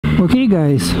Okay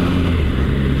guys,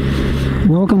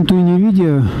 welcome to a new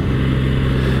video.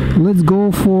 Let's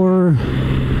go for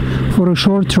a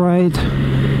short ride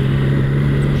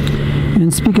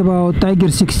and speak about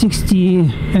Tiger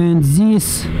 660 and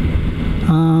this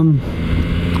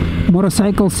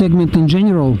motorcycle segment in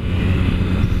general.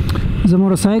 The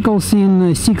motorcycles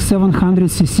in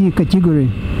 600-700cc category,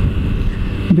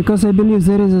 because I believe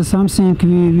there is something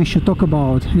we should talk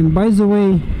about. And by the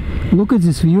way, look at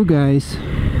this view, guys.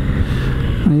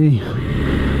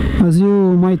 As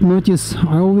you might notice,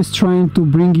 I always trying to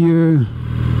bring you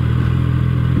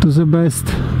to the best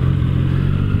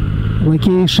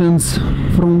locations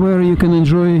from where you can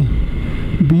enjoy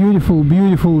beautiful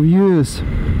views.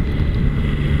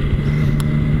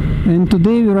 And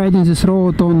today we're riding this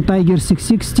road on Tiger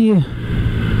 660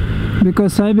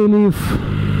 because I believe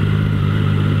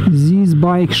this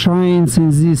bike shines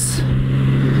in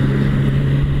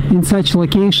such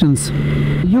locations.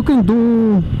 You can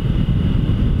do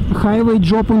highway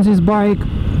drop on this bike,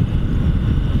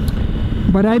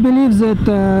 but I believe that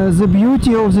the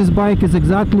beauty of this bike is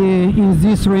exactly in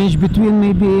this range between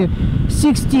maybe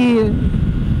 60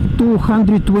 to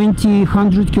 100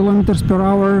 kilometers per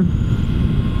hour,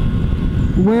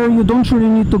 where you don't really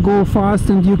need to go fast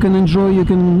and you can enjoy, you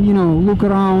can, you know, look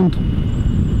around.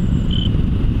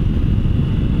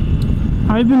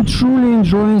 I've been truly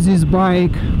enjoying this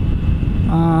bike,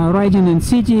 riding in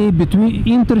city, between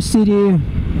intercity,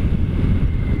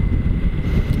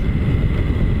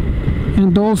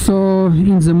 and also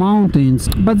in the mountains.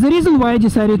 But the reason why I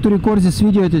decided to record this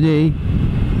video today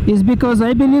is because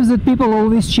I believe that people are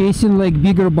always chasing like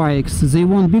bigger bikes. They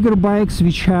want bigger bikes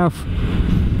which have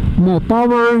more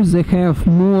power, they have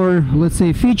more, let's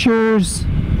say, features,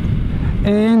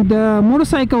 and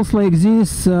motorcycles like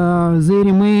this, they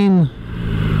remain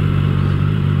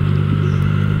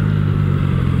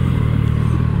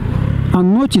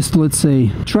unnoticed, let's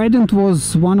say. Trident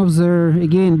was one of their,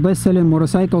 again, best-selling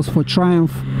motorcycles for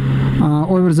Triumph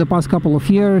over the past couple of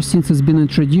years since it's been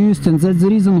introduced, and that's the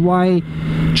reason why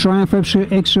Triumph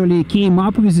actually came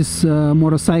up with this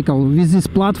motorcycle, with this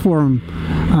platform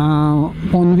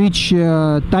on which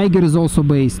Tiger is also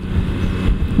based,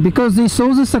 because they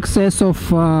saw the success of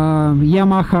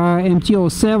Yamaha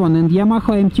MT-07, and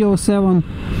Yamaha MT-07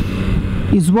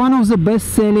 is one of the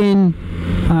best-selling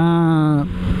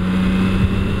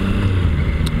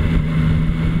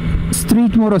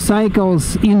street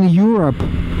motorcycles in Europe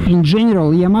in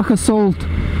general. Yamaha sold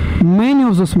many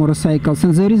of those motorcycles,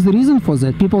 and there is the reason for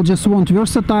that. People just want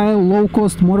versatile,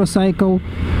 low-cost motorcycle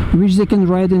which they can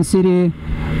ride in city,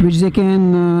 which they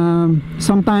can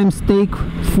sometimes take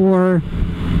for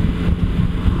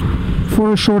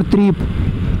a short trip.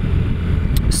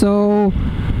 So,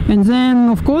 and then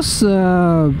of course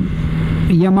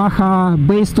Yamaha,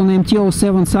 based on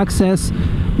MT-07 success,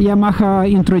 Yamaha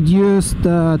introduced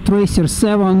Tracer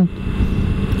 7,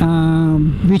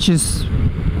 which is,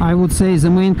 I would say, the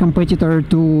main competitor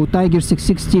to Tiger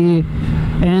 660.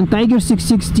 And Tiger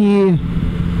 660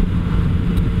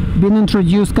 been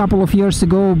introduced a couple of years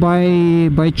ago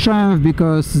by Triumph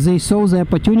because they saw the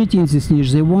opportunity in this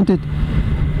niche.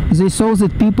 They saw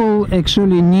that people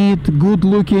actually need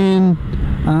good-looking,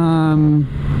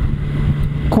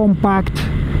 compact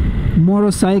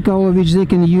motorcycle which they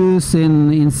can use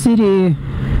in city,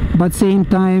 but same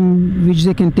time which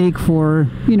they can take for,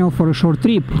 you know, for a short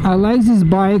trip. I like this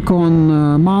bike on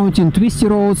mountain twisty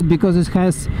roads because it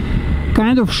has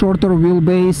kind of shorter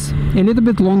wheelbase, a little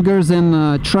bit longer than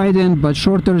Trident, but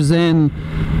shorter than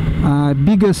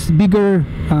bigger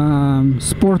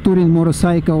sport touring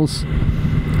motorcycles,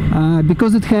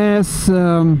 because it has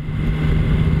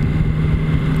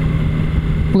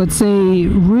let's say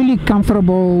really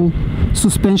comfortable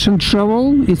suspension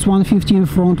travel. It's 150 in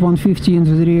front, 150 in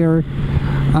the rear.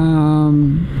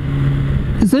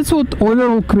 That's what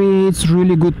overall creates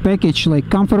really good package, like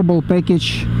comfortable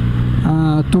package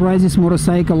to ride this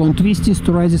motorcycle on twisties,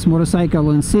 to ride this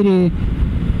motorcycle in city.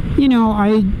 You know,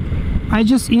 I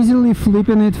just easily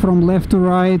flipping it from left to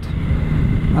right,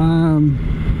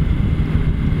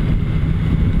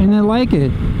 and I like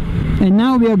it. And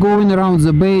now we are going around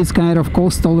the base, kind of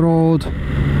coastal road,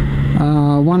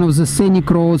 one of the scenic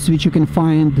roads which you can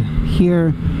find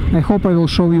here. I hope I will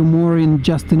show you more in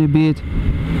just in a bit,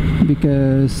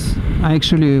 because I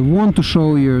actually want to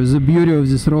show you the beauty of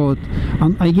this road.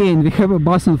 Again, we have a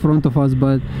bus in front of us,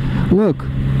 but look,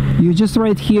 you just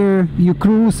right here, you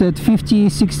cruise at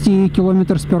 50-60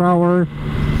 kilometers per hour,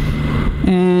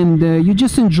 and you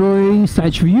just enjoy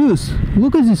such views.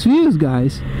 Look at these views,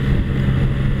 guys.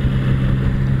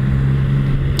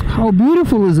 How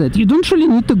beautiful is it? You don't really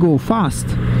need to go fast.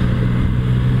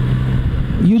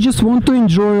 you just want to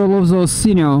enjoy all of those,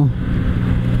 you know,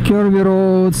 curvy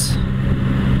roads,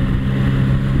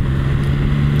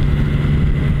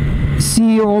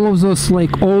 see all of those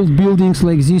like old buildings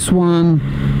like this one,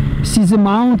 see the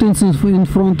mountains in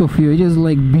front of you. It is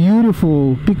like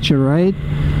beautiful picture, right?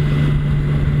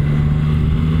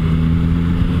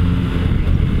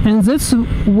 And that's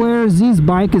where this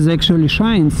bike is actually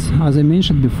shines, as I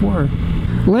mentioned before.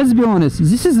 Let's be honest,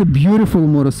 this is a beautiful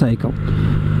motorcycle.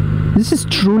 This is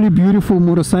truly beautiful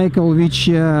motorcycle, which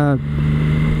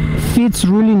fits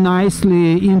really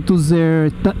nicely into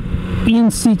their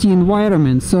in-city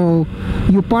environment. So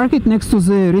you park it next to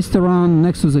the restaurant,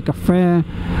 next to the cafe.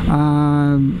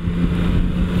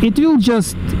 It will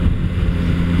just,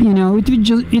 you know,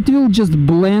 it will just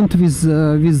blend with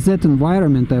that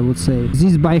environment, I would say.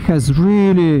 This bike has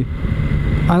really,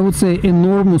 I would say,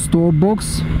 enormous toe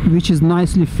box, which is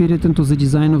nicely fitted into the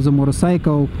design of the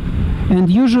motorcycle. And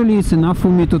usually it's enough for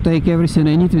me to take everything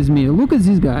I need with me. Look at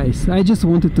these guys. I just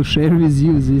wanted to share with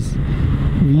you these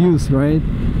views, right?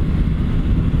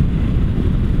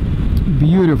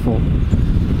 Beautiful.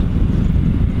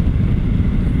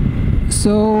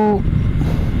 So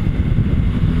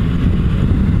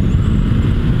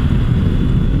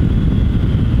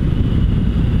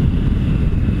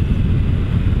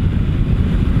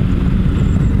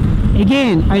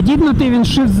again, I did not even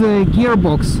shift the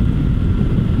gearbox.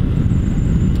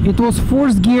 It was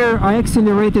fourth gear, I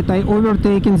accelerated, I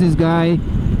overtaken this guy,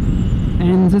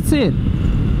 and that's it.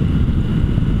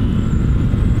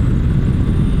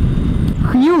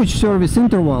 Huge service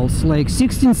intervals, like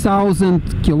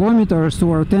 16,000 kilometers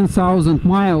or 10,000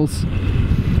 miles,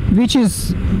 which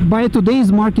is, by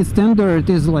today's market standard,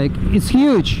 is like, it's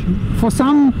huge. For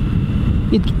some,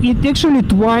 it actually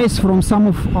twice from some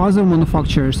of other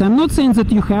manufacturers. I'm not saying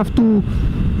that you have to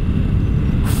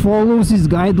follow this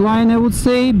guideline, I would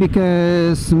say,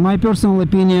 because my personal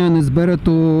opinion is better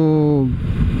to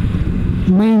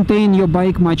maintain your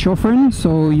bike much often,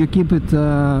 so you keep it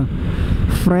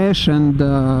fresh and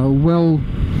well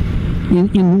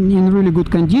in really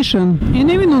good condition. And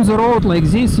even on the road like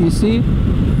this, you see,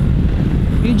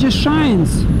 it just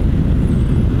shines.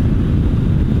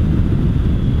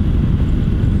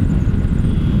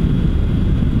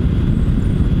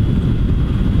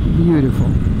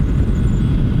 Beautiful.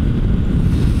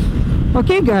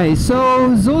 Okay guys,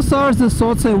 so those are the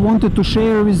thoughts I wanted to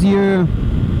share with you,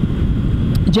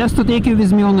 just to take you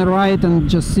with me on the ride and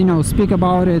just, you know, speak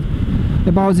about it,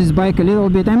 about this bike a little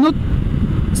bit. I'm not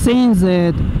saying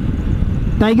that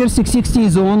Tiger 660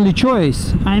 is the only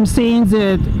choice. I'm saying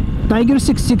that Tiger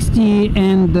 660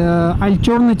 and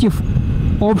alternative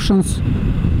options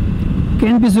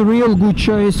can be the real good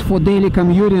choice for daily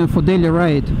commuting and for daily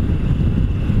ride.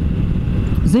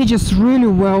 They just really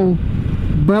well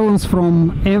balance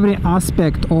from every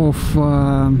aspect of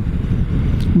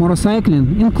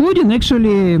motorcycling, including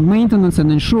actually maintenance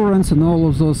and insurance and all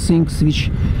of those things which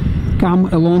come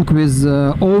along with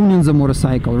owning the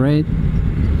motorcycle, right?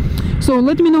 So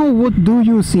let me know, what do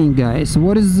you think, guys?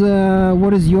 What is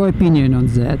your opinion on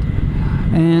that?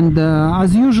 And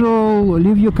as usual,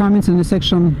 leave your comments in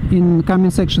the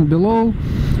comment section below.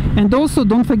 And also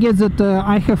don't forget that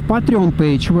I have Patreon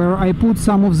page where I put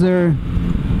some of their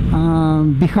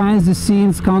behind the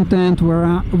scenes content,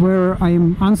 where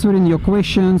I'm answering your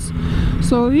questions.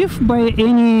 So if by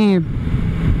any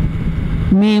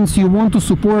means you want to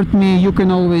support me, you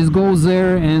can always go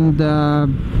there and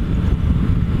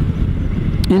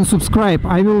subscribe.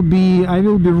 I will be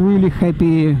really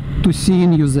happy to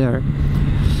seeing you there.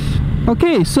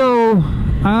 Okay, so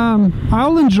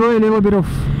I'll enjoy a little bit of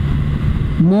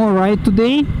more ride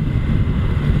today,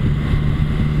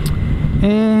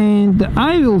 and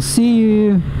I will see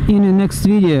you in the next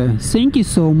video. Thank you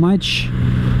so much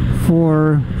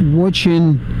for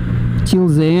watching till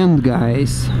the end,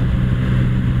 guys.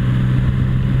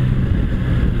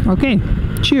 Okay,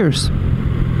 cheers.